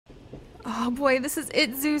Oh boy, this is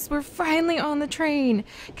it, Zeus. We're finally on the train.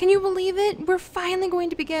 Can you believe it? We're finally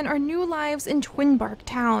going to begin our new lives in Twinbark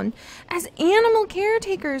Town as animal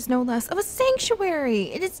caretakers, no less, of a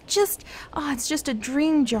sanctuary. It's just a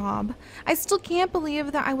dream job. I still can't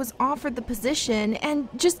believe that I was offered the position, and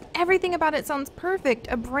just everything about it sounds perfect.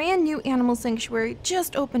 A brand new animal sanctuary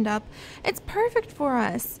just opened up. It's perfect for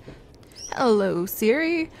us. Hello,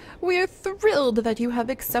 Seri. We are thrilled that you have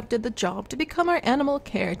accepted the job to become our animal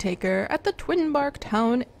caretaker at the Twinbark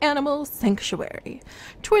Town Animal Sanctuary.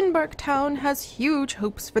 Twinbark Town has huge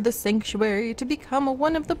hopes for the sanctuary to become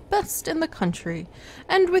one of the best in the country,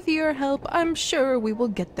 and with your help, I'm sure we will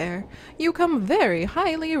get there. You come very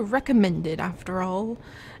highly recommended, after all.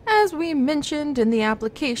 As we mentioned in the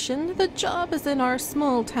application, the job is in our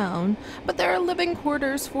small town, but there are living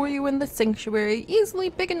quarters for you in the sanctuary, easily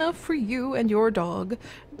big enough for you and your dog.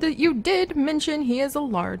 You did mention he is a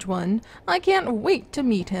large one. I can't wait to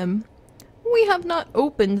meet him. We have not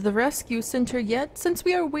opened the rescue center yet since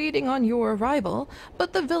we are waiting on your arrival,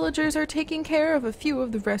 but the villagers are taking care of a few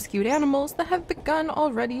of the rescued animals that have begun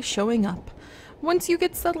already showing up. Once you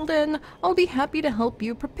get settled in, I'll be happy to help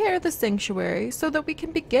you prepare the sanctuary so that we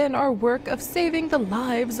can begin our work of saving the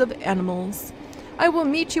lives of animals. I will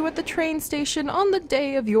meet you at the train station on the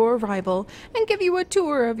day of your arrival and give you a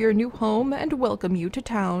tour of your new home and welcome you to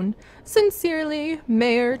town. Sincerely,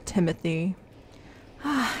 Mayor Timothy.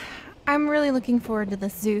 I'm really looking forward to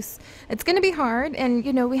this, Zeus. It's going to be hard, and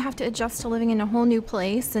we have to adjust to living in a whole new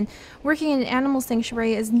place, and working in an animal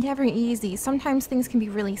sanctuary is never easy. Sometimes things can be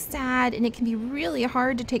really sad, and it can be really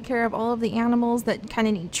hard to take care of all of the animals that kind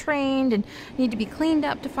of need trained and need to be cleaned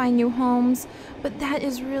up to find new homes. But that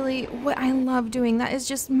is really what I love doing. That is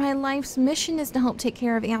just my life's mission, is to help take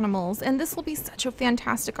care of animals, and this will be such a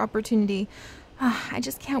fantastic opportunity. I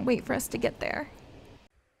just can't wait for us to get there.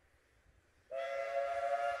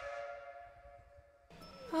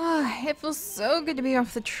 It feels so good to be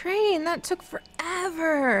off the train. That took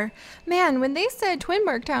forever. Man, when they said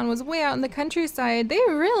Twinbark Town was way out in the countryside, they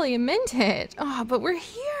really meant it. But we're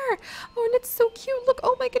here. Oh, and it's so cute. Look,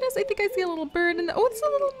 oh my goodness, I think I see a little bird and it's a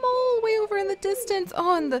little mole way over in the distance.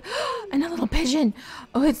 Oh, and a little pigeon.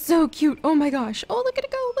 Oh, it's so cute. Oh my gosh. Oh, look at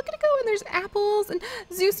it go. Look at it go. And there's apples. And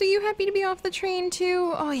Zeus, are you happy to be off the train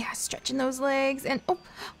too? Oh yeah, stretching those legs. And oh,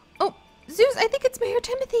 Zeus, I think it's Mayor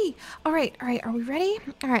Timothy. All right, are we ready?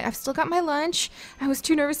 All right, I've still got my lunch. I was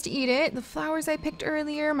too nervous to eat it. The flowers I picked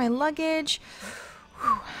earlier, my luggage.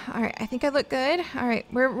 Whew. All right, I think I look good. All right,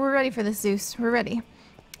 we're ready for this, Zeus. We're ready.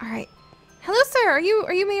 All right. Hello, sir. Are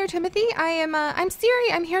you Mayor Timothy? I'm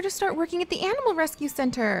Seri. I'm here to start working at the Animal Rescue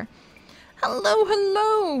Center.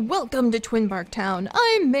 Hello! Welcome to Twinbark Town.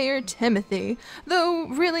 I'm Mayor Timothy, though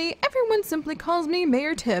really everyone simply calls me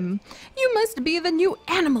Mayor Tim. You must be the new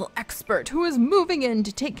animal expert who is moving in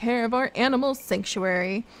to take care of our animal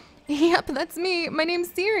sanctuary. Yep, that's me. My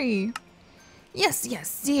name's Seri. Yes,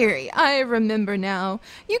 Seri, I remember now.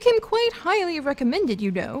 You came quite highly recommended,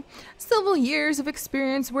 Several years of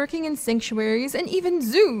experience working in sanctuaries and even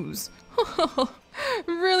zoos.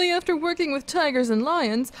 Really, after working with tigers and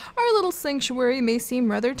lions, our little sanctuary may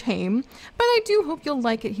seem rather tame, but I do hope you'll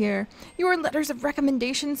like it here. Your letters of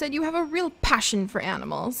recommendation said you have a real passion for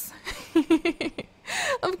animals.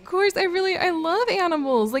 Of course, I love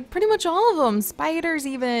animals, like pretty much all of them. Spiders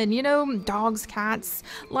even, dogs, cats,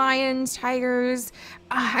 lions, tigers.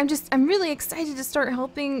 I'm really excited to start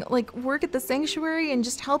helping, work at the sanctuary and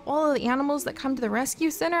just help all of the animals that come to the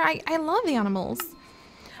rescue center. I love animals.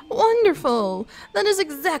 Wonderful! That is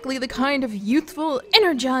exactly the kind of youthful,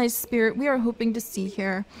 energized spirit we are hoping to see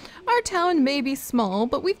here. Our town may be small,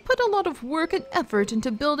 but we've put a lot of work and effort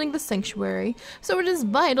into building the sanctuary, so it is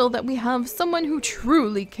vital that we have someone who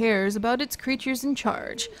truly cares about its creatures in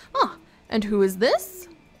charge. And who is this?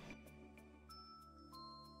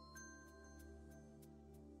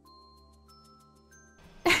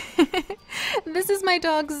 This is my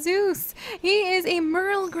dog Zeus. He is a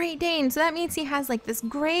Merle Great Dane, so that means he has this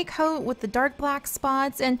gray coat with the dark black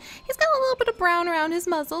spots, and he's got a little bit of brown around his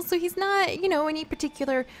muzzle, so he's not, any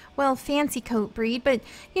particular, fancy coat breed, but,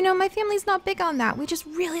 my family's not big on that. We just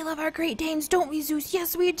really love our Great Danes, don't we, Zeus?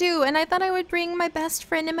 Yes, we do, and I thought I would bring my best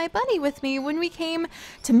friend and my buddy with me when we came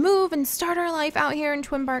to move and start our life out here in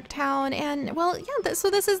Twinbark Town, and, so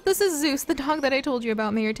this is Zeus, the dog that I told you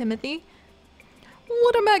about, Mayor Timothy.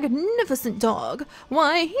 What a magnificent dog!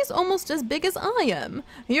 Why, he's almost as big as I am.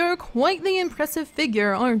 You're quite the impressive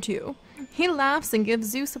figure, aren't you? He laughs and gives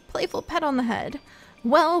Zeus a playful pet on the head.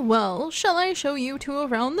 Well, well, shall I show you two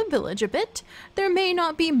around the village a bit? There may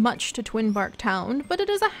not be much to Twinbark Town, but it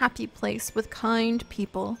is a happy place with kind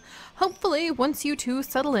people. Hopefully, once you two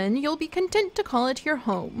settle in, you'll be content to call it your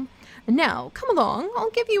home. Now, come along, I'll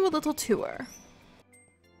give you a little tour.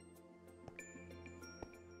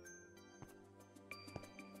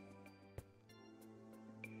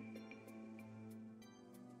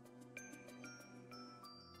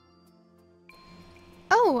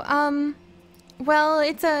 Oh, well,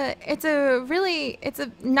 it's a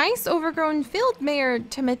nice overgrown field, Mayor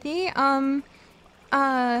Timothy.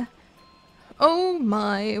 Oh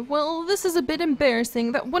my, well, this is a bit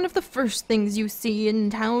embarrassing that one of the first things you see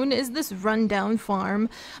in town is this rundown farm,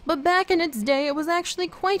 but back in its day it was actually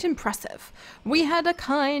quite impressive. We had a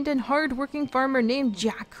kind and hard-working farmer named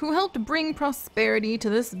Jack who helped bring prosperity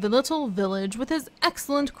to this little village with his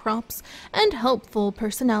excellent crops and helpful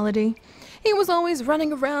personality. He was always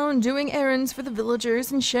running around doing errands for the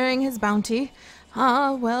villagers and sharing his bounty.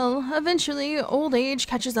 Ah, well, eventually old age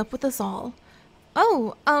catches up with us all.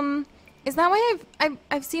 Oh, is that why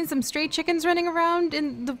I've seen some stray chickens running around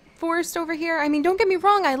in the forest over here? I mean, don't get me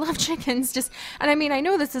wrong, I love chickens, and I mean, I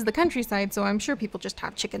know this is the countryside, so I'm sure people just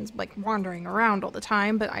have chickens, like, wandering around all the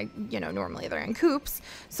time, but normally they're in coops.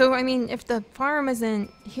 So, I mean, if the farm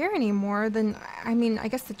isn't here anymore, then, I mean, I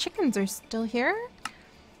guess the chickens are still here?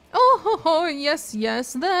 Oh,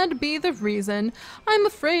 yes, that'd be the reason. I'm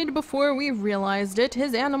afraid before we realized it,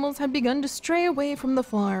 his animals had begun to stray away from the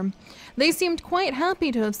farm. They seemed quite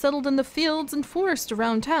happy to have settled in the fields and forest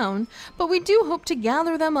around town, but we do hope to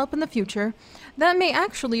gather them up in the future. That may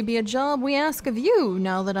actually be a job we ask of you,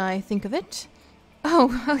 now that I think of it.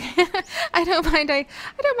 Oh, okay. I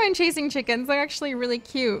don't mind chasing chickens. They're actually really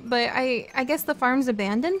cute, but I guess the farm's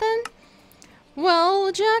abandoned then?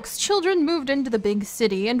 Well, Jack's children moved into the big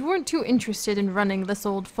city and weren't too interested in running this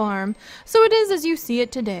old farm, so it is as you see it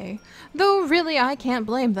today. Though really I can't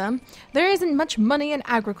blame them. There isn't much money in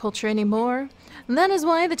agriculture anymore. That is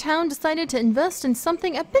why the town decided to invest in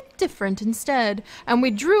something a bit different instead, and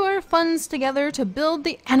we drew our funds together to build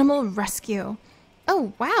the animal rescue.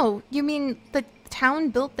 Oh, wow. You mean the town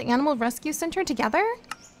built the animal rescue center together?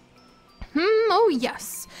 Oh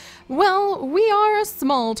yes. Well, we are a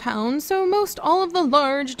small town, so most all of the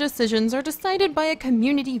large decisions are decided by a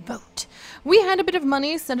community vote. We had a bit of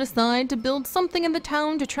money set aside to build something in the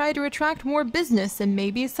town to try to attract more business and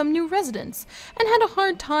maybe some new residents, and had a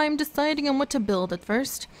hard time deciding on what to build at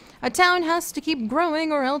first. A town has to keep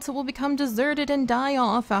growing or else it will become deserted and die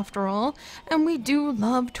off after all, and we do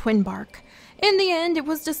love Twinbark. In the end, it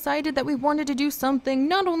was decided that we wanted to do something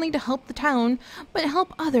not only to help the town, but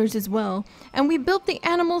help others as well, and we built the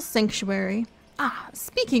animal sanctuary. Ah,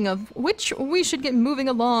 speaking of which, we should get moving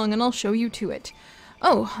along and I'll show you to it.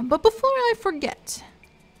 Oh, but before I forget,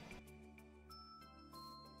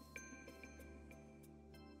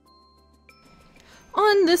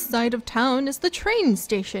 on this side of town is the train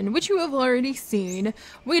station, which you have already seen.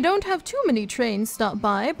 We don't have too many trains stop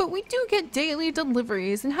by, but we do get daily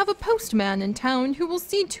deliveries and have a postman in town who will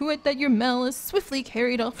see to it that your mail is swiftly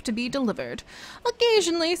carried off to be delivered.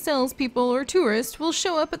 Occasionally, salespeople or tourists will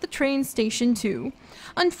show up at the train station too.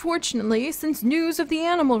 Unfortunately, since news of the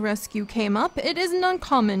animal rescue came up, it isn't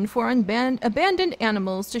uncommon for abandoned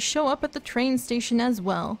animals to show up at the train station as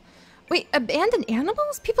well. Wait, abandoned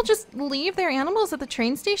animals? People just leave their animals at the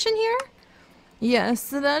train station here? Yes,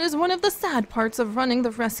 that is one of the sad parts of running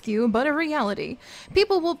the rescue, but a reality.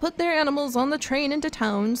 People will put their animals on the train into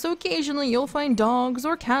town, so occasionally you'll find dogs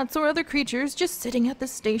or cats or other creatures just sitting at the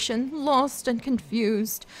station, lost and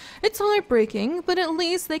confused. It's heartbreaking, but at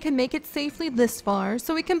least they can make it safely this far,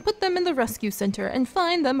 so we can put them in the rescue center and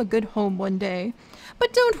find them a good home one day.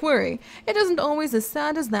 But don't worry, it isn't always as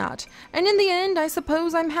sad as that, and in the end I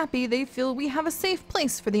suppose I'm happy they feel we have a safe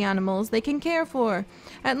place for the animals they can care for.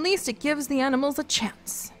 At least it gives the animals a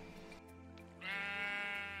chance.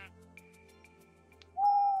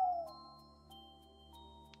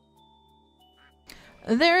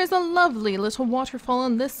 There is a lovely little waterfall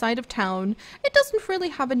on this side of town. It doesn't really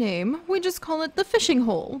have a name, we just call it the fishing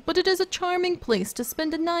hole, but it is a charming place to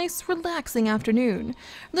spend a nice, relaxing afternoon.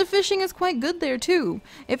 The fishing is quite good there too.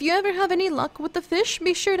 If you ever have any luck with the fish,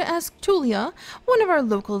 be sure to ask Tulia, one of our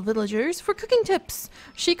local villagers, for cooking tips.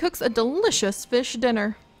 She cooks a delicious fish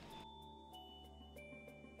dinner.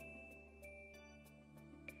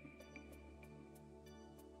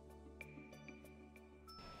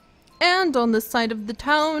 And on the side of the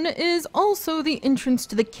town is also the entrance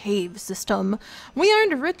to the cave system. We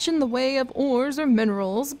aren't rich in the way of ores or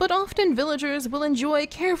minerals, but often villagers will enjoy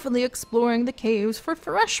carefully exploring the caves for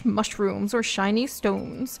fresh mushrooms or shiny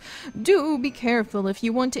stones. Do be careful if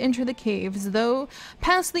you want to enter the caves, though.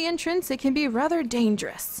 Past the entrance, it can be rather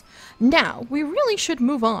dangerous. Now, we really should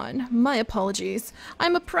move on. My apologies.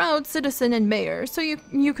 I'm a proud citizen and mayor, so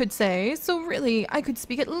you could say, so really, I could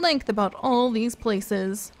speak at length about all these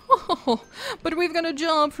places. But we've got a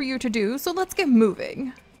job for you to do, so let's get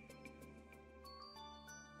moving.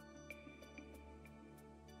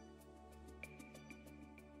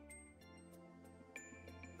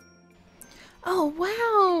 Oh,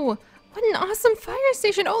 wow! What an awesome fire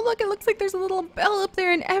station! Oh, look, it looks like there's a little bell up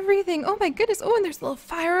there and everything. Oh my goodness. Oh, and there's little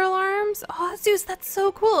fire alarms. Oh, Zeus, that's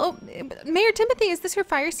so cool. Oh, Mayor Timothy, is this your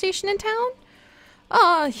fire station in town?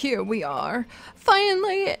 Ah, here we are.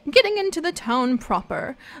 Finally, getting into the town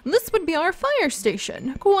proper. This would be our fire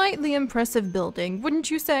station. Quite the impressive building, wouldn't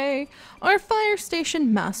you say? Our fire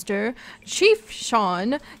station master, Chief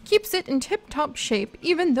Sean, keeps it in tip-top shape,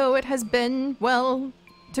 even though it has been, well,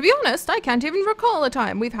 to be honest, I can't even recall a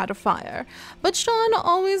time we've had a fire. But Sean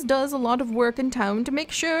always does a lot of work in town to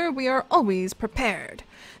make sure we are always prepared.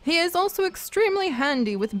 He is also extremely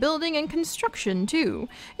handy with building and construction, too.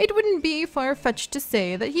 It wouldn't be far-fetched to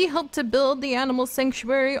say that he helped to build the animal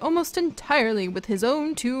sanctuary almost entirely with his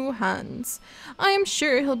own 2 hands. I am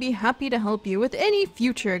sure he'll be happy to help you with any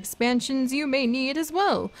future expansions you may need as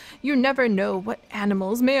well. You never know what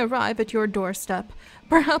animals may arrive at your doorstep.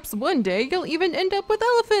 Perhaps one day you'll even end up with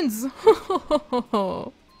elephants.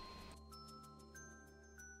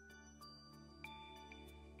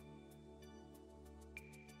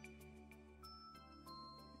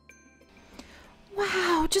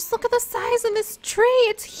 Wow, just look at the size of this tree.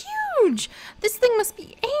 It's huge. This thing must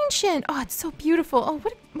be ancient. Oh, it's so beautiful. Oh,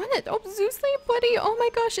 oh, Zeusly, buddy. Oh my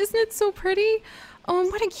gosh, isn't it so pretty? Oh,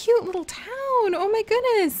 what a cute little town. Oh my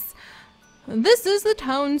goodness. This is the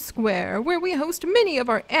town square, where we host many of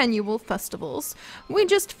our annual festivals. We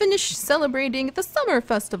just finished celebrating the summer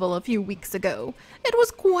festival a few weeks ago. It was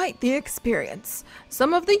quite the experience.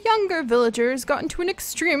 Some of the younger villagers got into an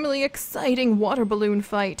extremely exciting water balloon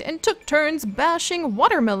fight and took turns bashing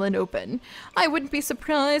watermelon open. I wouldn't be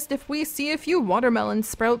surprised if we see a few watermelon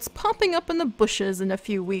sprouts popping up in the bushes in a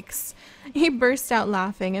few weeks. He bursts out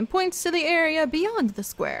laughing and points to the area beyond the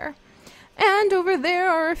square. And over there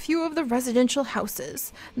are a few of the residential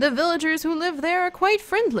houses. The villagers who live there are quite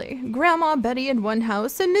friendly. Grandma Betty in one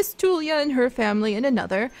house and Miss Tulia and her family in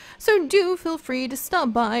another, so do feel free to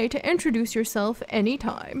stop by to introduce yourself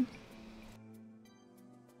anytime.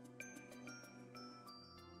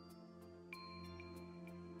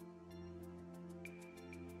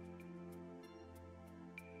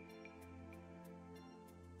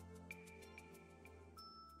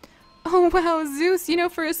 Oh wow, Zeus, you know,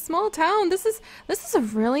 for a small town, this is a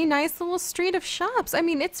really nice little street of shops. I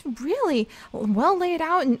mean, it's really well laid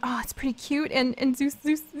out and oh, it's pretty cute. And Zeus,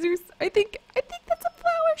 I think that's a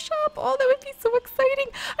flower shop. Oh, that would be so exciting.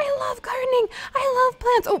 I love gardening. I love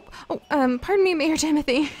plants. Pardon me, Mayor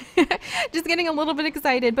Timothy. Just getting a little bit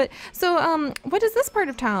excited. But so what is this part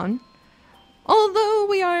of town? Although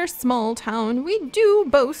we are a small town, we do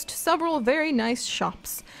boast several very nice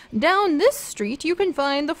shops. Down this street you can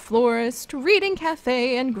find the florist, reading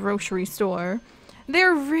cafe, and grocery store.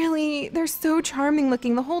 They're so charming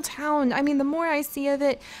looking, the whole town. I mean, the more I see of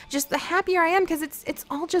it, just the happier I am, because it's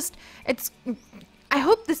all just, I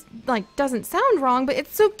hope this, like, doesn't sound wrong, but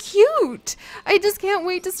it's so cute. I just can't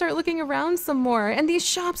wait to start looking around some more. And these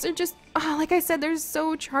shops are just, oh, like I said, they're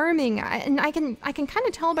so charming. And I can kind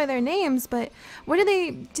of tell by their names, but what do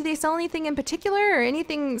they sell anything in particular or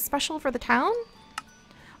anything special for the town?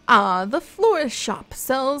 Ah, the florist shop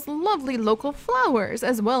sells lovely local flowers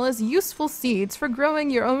as well as useful seeds for growing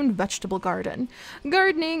your own vegetable garden.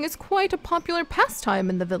 Gardening is quite a popular pastime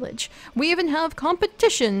in the village. We even have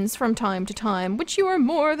competitions from time to time, which you are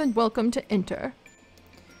more than welcome to enter.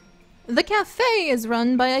 The cafe is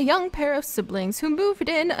run by a young pair of siblings who moved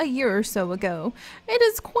in a year or so ago. It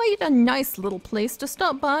is quite a nice little place to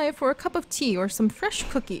stop by for a cup of tea or some fresh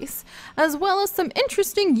cookies, as well as some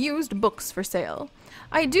interesting used books for sale.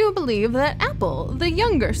 I do believe that Apple, the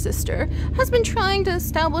younger sister, has been trying to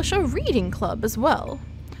establish a reading club as well.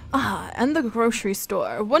 Ah, and the grocery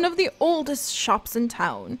store, one of the oldest shops in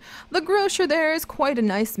town. The grocer there is quite a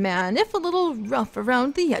nice man, if a little rough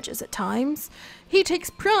around the edges at times. He takes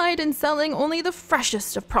pride in selling only the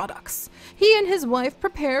freshest of products. He and his wife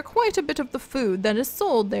prepare quite a bit of the food that is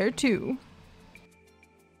sold there too.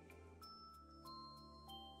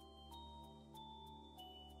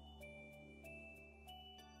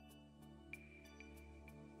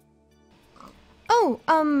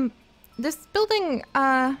 This building,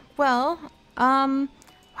 wow,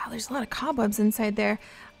 there's a lot of cobwebs inside there.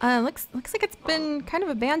 Looks like it's been kind of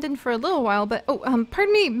abandoned for a little while, but,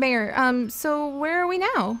 pardon me, Mayor, so where are we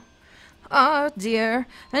now? Ah, dear,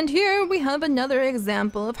 and here we have another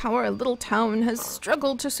example of how our little town has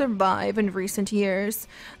struggled to survive in recent years.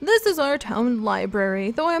 This is our town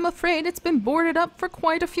library, though I'm afraid it's been boarded up for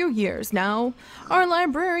quite a few years now. Our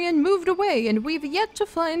librarian moved away, and we've yet to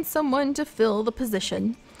find someone to fill the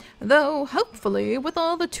position. Though, hopefully, with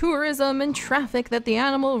all the tourism and traffic that the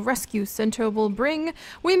Animal Rescue Center will bring,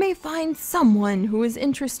 we may find someone who is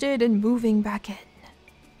interested in moving back in.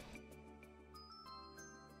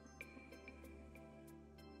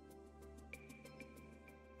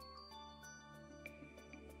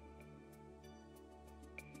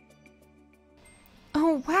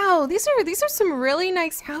 Oh wow, these are some really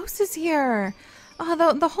nice houses here.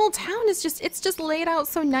 The whole town is just laid out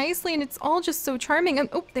so nicely, and it's all just so charming.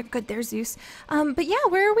 Oh, they're good. There's Zeus. But yeah,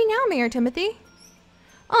 where are we now, Mayor Timothy?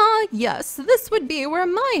 Ah, yes, this would be where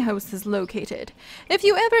my house is located. If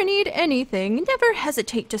you ever need anything, never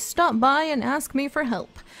hesitate to stop by and ask me for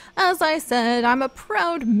help. As I said, I'm a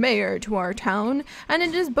proud mayor to our town, and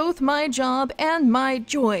it is both my job and my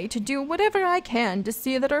joy to do whatever I can to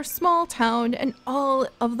see that our small town and all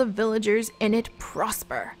of the villagers in it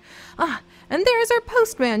prosper. Ah, and there's our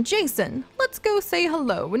postman, Jason. Let's go say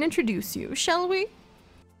hello and introduce you, shall we?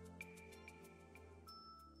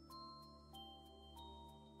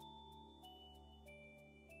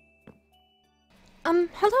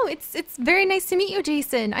 Hello, it's very nice to meet you,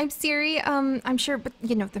 Jason. I'm Seri, I'm sure, but,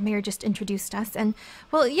 you know, the mayor just introduced us, and,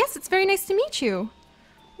 well, yes, it's very nice to meet you.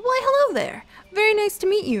 Why, hello there. Very nice to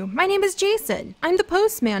meet you. My name is Jason. I'm the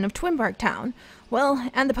postman of Twinbark Town.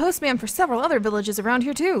 Well, and the postman for several other villages around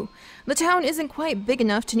here, too. The town isn't quite big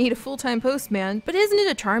enough to need a full-time postman, but isn't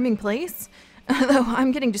it a charming place? Though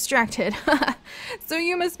I'm getting distracted. So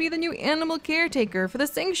you must be the new animal caretaker for the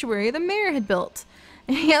sanctuary the mayor had built.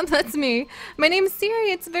 Yep, that's me. My name's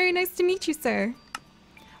Seri. It's very nice to meet you, sir.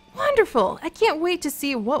 Wonderful! I can't wait to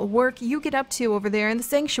see what work you get up to over there in the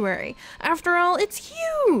sanctuary. After all, it's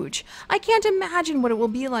huge! I can't imagine what it will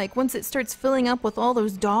be like once it starts filling up with all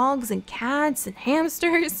those dogs and cats and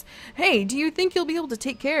hamsters. Hey, do you think you'll be able to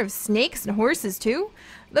take care of snakes and horses too?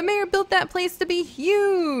 The mayor built that place to be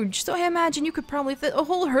huge, so I imagine you could probably fit a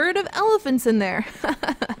whole herd of elephants in there.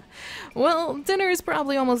 Well, dinner is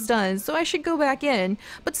probably almost done, so I should go back in,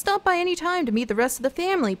 but stop by any time to meet the rest of the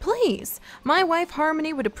family, please. My wife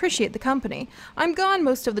Harmony would appreciate the company. I'm gone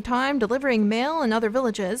most of the time delivering mail in other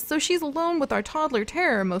villages, so she's alone with our toddler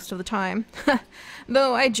Terror most of the time.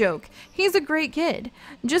 Though I joke, he's a great kid,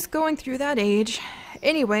 just going through that age.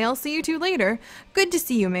 Anyway, I'll see you two later. Good to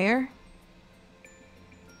see you, Mayor.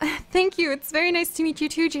 Thank you. It's very nice to meet you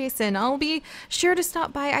too, Jason. I'll be sure to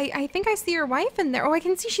stop by. I think I see your wife in there. Oh, I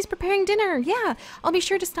can see she's preparing dinner. Yeah, I'll be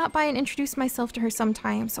sure to stop by and introduce myself to her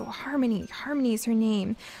sometime. So Harmony is her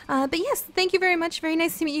name. But yes, thank you very much. Very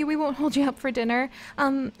nice to meet you. We won't hold you up for dinner.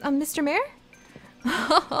 Mr. Mayor?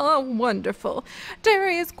 Wonderful.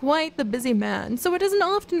 Terry is quite the busy man, so it isn't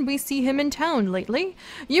often we see him in town lately.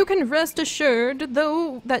 You can rest assured,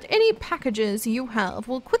 though, that any packages you have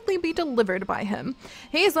will quickly be delivered by him.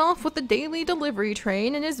 He's off with the daily delivery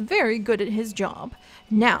train and is very good at his job.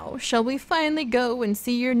 Now, shall we finally go and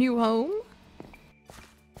see your new home?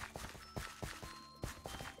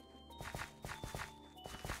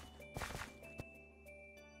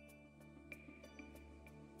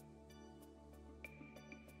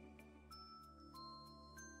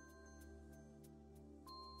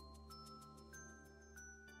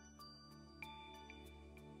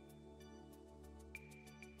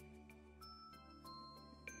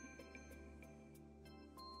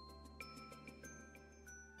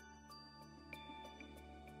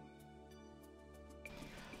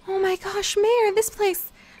 Oh my gosh, Mayor, this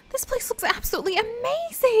place looks absolutely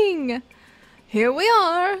amazing! Here we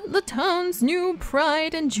are, the town's new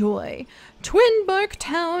pride and joy, Twinbark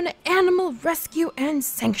Town Animal Rescue and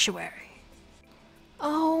Sanctuary.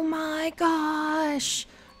 Oh my gosh,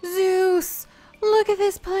 Zeus, look at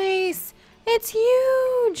this place, it's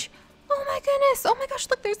huge! Oh my goodness, oh my gosh,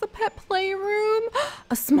 look, there's the pet playroom,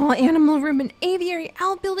 a small animal room, an aviary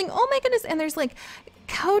outbuilding, oh my goodness, and there's like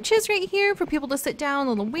couches right here for people to sit down, a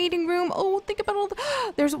little waiting room. Oh, think about all the,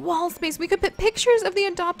 there's wall space. We could put pictures of the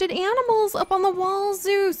adopted animals up on the wall,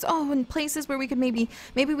 Zeus. Oh, and places where we could maybe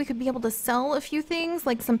we could be able to sell a few things,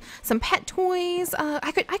 like some pet toys.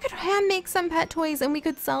 I could hand make some pet toys and we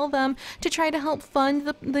could sell them to try to help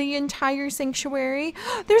fund the entire sanctuary.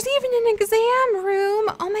 There's even an exam room.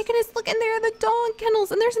 Oh my goodness, look, and there are the dog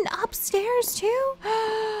kennels, and there's an upstairs too.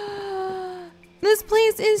 This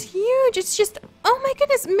place is huge. It's just, oh my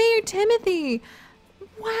goodness, Mayor Timothy.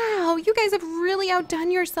 Wow, you guys have really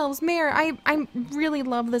outdone yourselves, Mayor. I really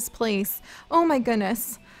love this place. Oh my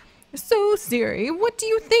goodness. So, Seri, what do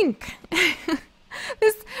you think?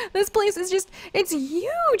 This place is just, it's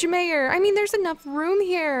huge, Mayor. I mean, there's enough room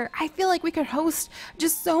here. I feel like we could host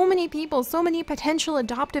just so many people, so many potential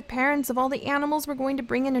adoptive parents of all the animals we're going to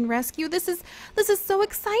bring in and rescue. This is so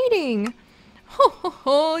exciting. Ho ho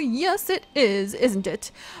ho, yes it is, isn't it?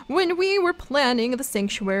 When we were planning the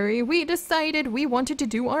sanctuary, we decided we wanted to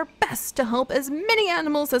do our best to help as many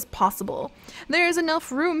animals as possible. There's enough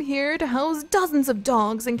room here to house dozens of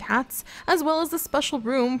dogs and cats, as well as a special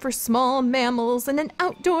room for small mammals and an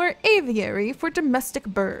outdoor aviary for domestic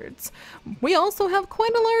birds. We also have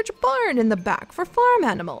quite a large barn in the back for farm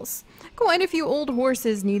animals. Quite a few old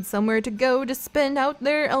horses need somewhere to go to spend out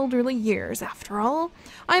their elderly years, after all.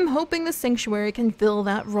 I'm hoping the sanctuary can fill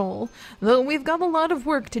that role, though we've got a lot of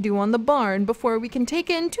work to do on the barn before we can take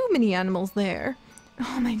in too many animals there.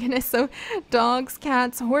 Oh my goodness, so dogs,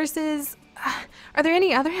 cats, horses. Are there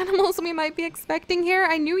any other animals we might be expecting here?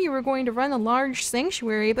 I knew you were going to run a large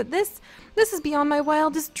sanctuary, but this is beyond my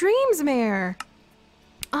wildest dreams, Mayor.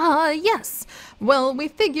 Yes. Well, we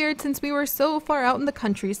figured since we were so far out in the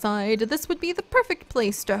countryside, this would be the perfect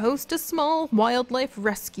place to host a small wildlife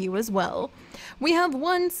rescue as well. We have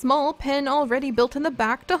one small pen already built in the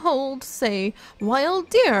back to hold, say, wild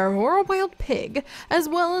deer or a wild pig, as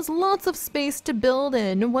well as lots of space to build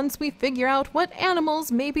in once we figure out what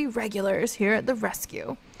animals may be regulars here at the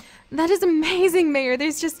rescue. That is amazing, Mayor.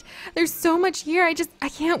 There's so much here. I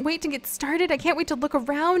can't wait to get started. I can't wait to look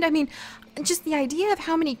around. I mean, just the idea of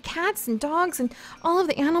how many cats and dogs and all of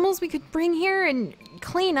the animals we could bring here and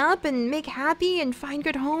clean up and make happy and find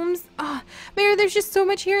good homes. Mayor, there's just so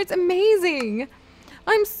much here. It's amazing.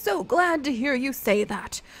 I'm so glad to hear you say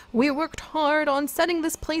that. We worked hard on setting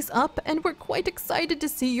this place up, and we're quite excited to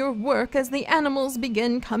see your work as the animals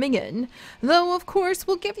begin coming in. Though, of course,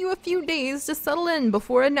 we'll give you a few days to settle in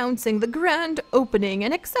before announcing the grand opening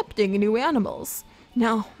and accepting new animals.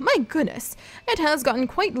 Now, my goodness, it has gotten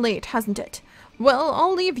quite late, hasn't it? Well,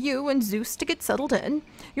 I'll leave you and Zeus to get settled in.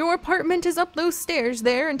 Your apartment is up those stairs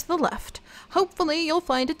there and to the left. Hopefully you'll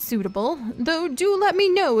find it suitable, though do let me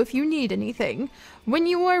know if you need anything. When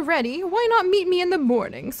you are ready, why not meet me in the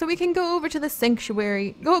morning so we can go over to the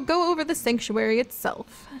sanctuary, go over the sanctuary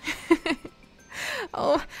itself.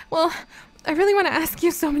 Oh, well, I really want to ask you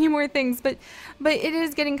so many more things, but it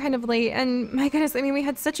is getting kind of late, and my goodness, I mean, we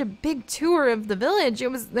had such a big tour of the village.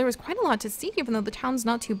 There was quite a lot to see, even though the town's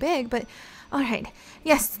not too big, but all right.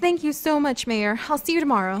 Yes, thank you so much, Mayor. I'll see you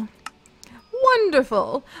tomorrow.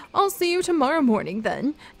 Wonderful. I'll see you tomorrow morning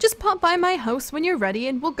then. Just pop by my house when you're ready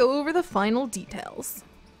and we'll go over the final details.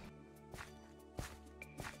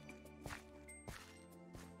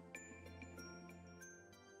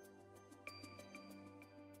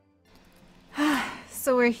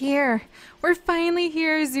 So we're here. We're finally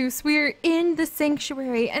here, Zeus. We're in the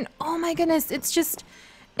sanctuary, and oh my goodness,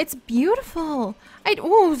 it's beautiful.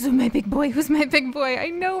 Who's my big boy? Who's my big boy? I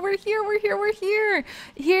know, we're here.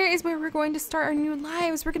 Here is where we're going to start our new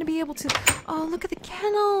lives. We're going to be able to, oh, look at the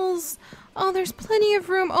kennels. Oh, there's plenty of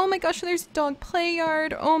room. Oh my gosh, there's a dog play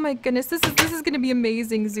yard. Oh my goodness, this is going to be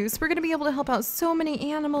amazing, Zeus. We're going to be able to help out so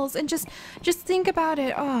many animals, and just think about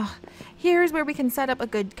it. Oh, here's where we can set up a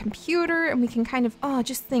good computer, and we can kind of,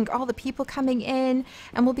 just think all the people coming in,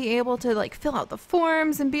 and we'll be able to like fill out the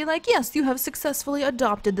forms and be like, yes, you have successfully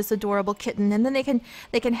adopted this adorable kitten, and then they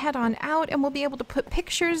can head on out, and we'll be able to put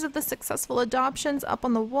pictures of the successful adoptions up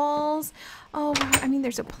on the walls. Oh wow, I mean,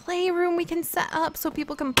 there's a playroom we can set up so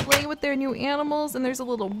people can play with their new animals, and there's a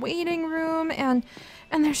little waiting room, and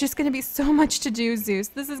there's just going to be so much to do, Zeus.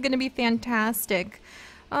 This is going to be fantastic.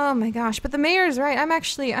 Oh my gosh, but the mayor's right. I'm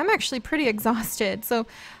actually pretty exhausted. So,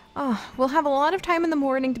 we'll have a lot of time in the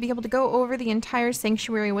morning to be able to go over the entire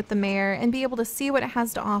sanctuary with the mayor and be able to see what it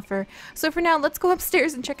has to offer. So for now, let's go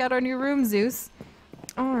upstairs and check out our new room, Zeus.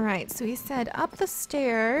 Alright, so he said up the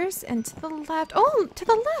stairs and to the left. Oh, to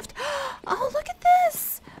the left! Oh, look at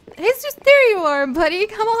this! It's just, there you are, buddy.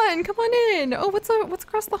 Come on in. Oh, what's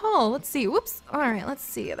across the hall? Let's see. Whoops. Alright, let's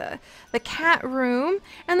see. The cat room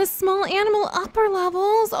and the small animal upper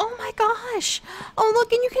levels. Oh my gosh! Oh,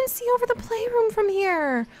 look, and you can see over the playroom from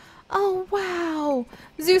here. Oh, wow.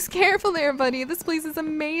 Zeus, careful there, buddy. This place is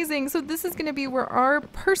amazing. So this is going to be where our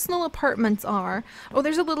personal apartments are. Oh,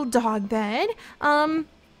 there's a little dog bed.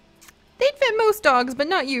 They'd fit most dogs, but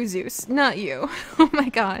not you, Zeus. Not you. Oh my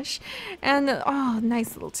gosh. And, oh,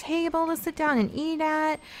 nice little table to sit down and eat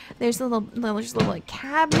at. There's little like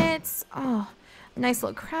cabinets. Oh, a nice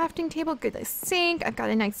little crafting table, good sink. I've got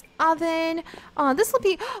a nice oven. Oh, this will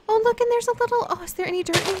be, oh, look, and there's a little, oh, is there any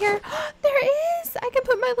dirt in here? There is! I can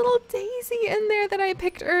put my little daisy in there that I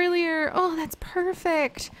picked earlier. Oh, that's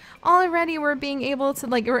perfect. Already we're being able to,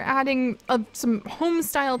 like, we're adding some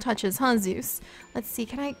home-style touches, huh, Zeus? Let's see,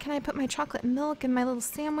 can I put my chocolate milk in my little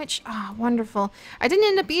sandwich? Ah, wonderful. I didn't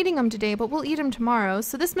end up eating them today, but we'll eat them tomorrow.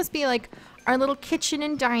 So this must be like our little kitchen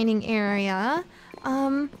and dining area.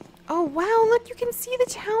 Oh wow, look, you can see the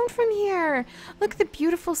town from here. Look at the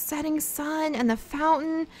beautiful setting sun and the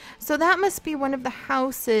fountain. So that must be one of the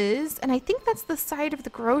houses. And I think that's the side of the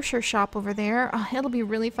grocer shop over there. Oh, it'll be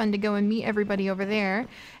really fun to go and meet everybody over there.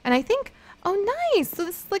 And I think, oh, nice. So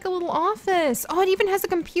this is like a little office. Oh, it even has a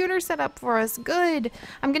computer set up for us. Good.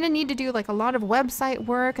 I'm going to need to do like a lot of website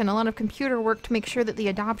work and a lot of computer work to make sure that the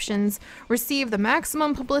adoptions receive the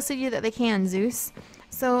maximum publicity that they can, Zeus.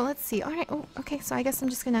 So let's see. All right. Oh, okay. So I guess I'm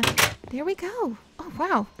just going to, there we go. Oh,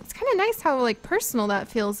 wow. It's kind of nice how like personal that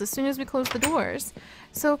feels as soon as we close the doors.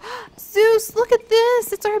 So Zeus, look at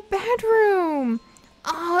this. It's our bedroom.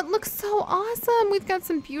 Oh, it looks so awesome. We've got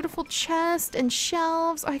some beautiful chests and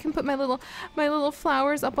shelves. Oh, I can put my little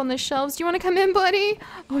flowers up on the shelves. Do you want to come in, buddy?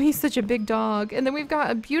 Oh, he's such a big dog. And then we've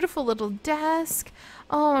got a beautiful little desk.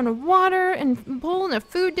 Oh, and a water and bowl and a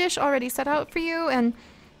food dish already set out for you. And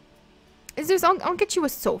Zeus, I'll get you a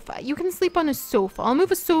sofa. You can sleep on a sofa. I'll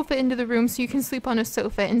move a sofa into the room so you can sleep on a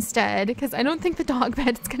sofa instead, because I don't think the dog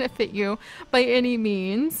bed is going to fit you by any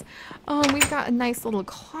means. We've got a nice little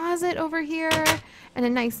closet over here and a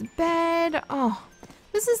nice bed. Oh,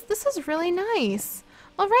 this is really nice.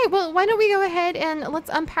 All right, well, why don't we go ahead and let's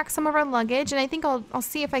unpack some of our luggage, and I think I'll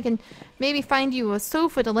see if I can maybe find you a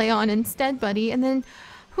sofa to lay on instead, buddy. And then,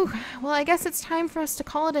 whew, well, I guess it's time for us to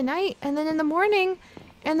call it a night, and then in the morning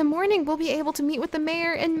we'll be able to meet with the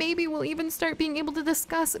mayor, and maybe we'll even start being able to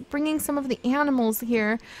discuss bringing some of the animals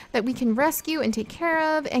here that we can rescue and take care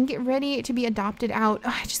of and get ready to be adopted out.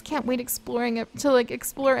 Oh, I just can't wait to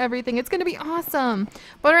explore everything. It's going to be awesome.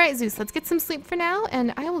 But all right, Zeus, let's get some sleep for now,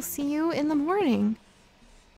 and I will see you in the morning.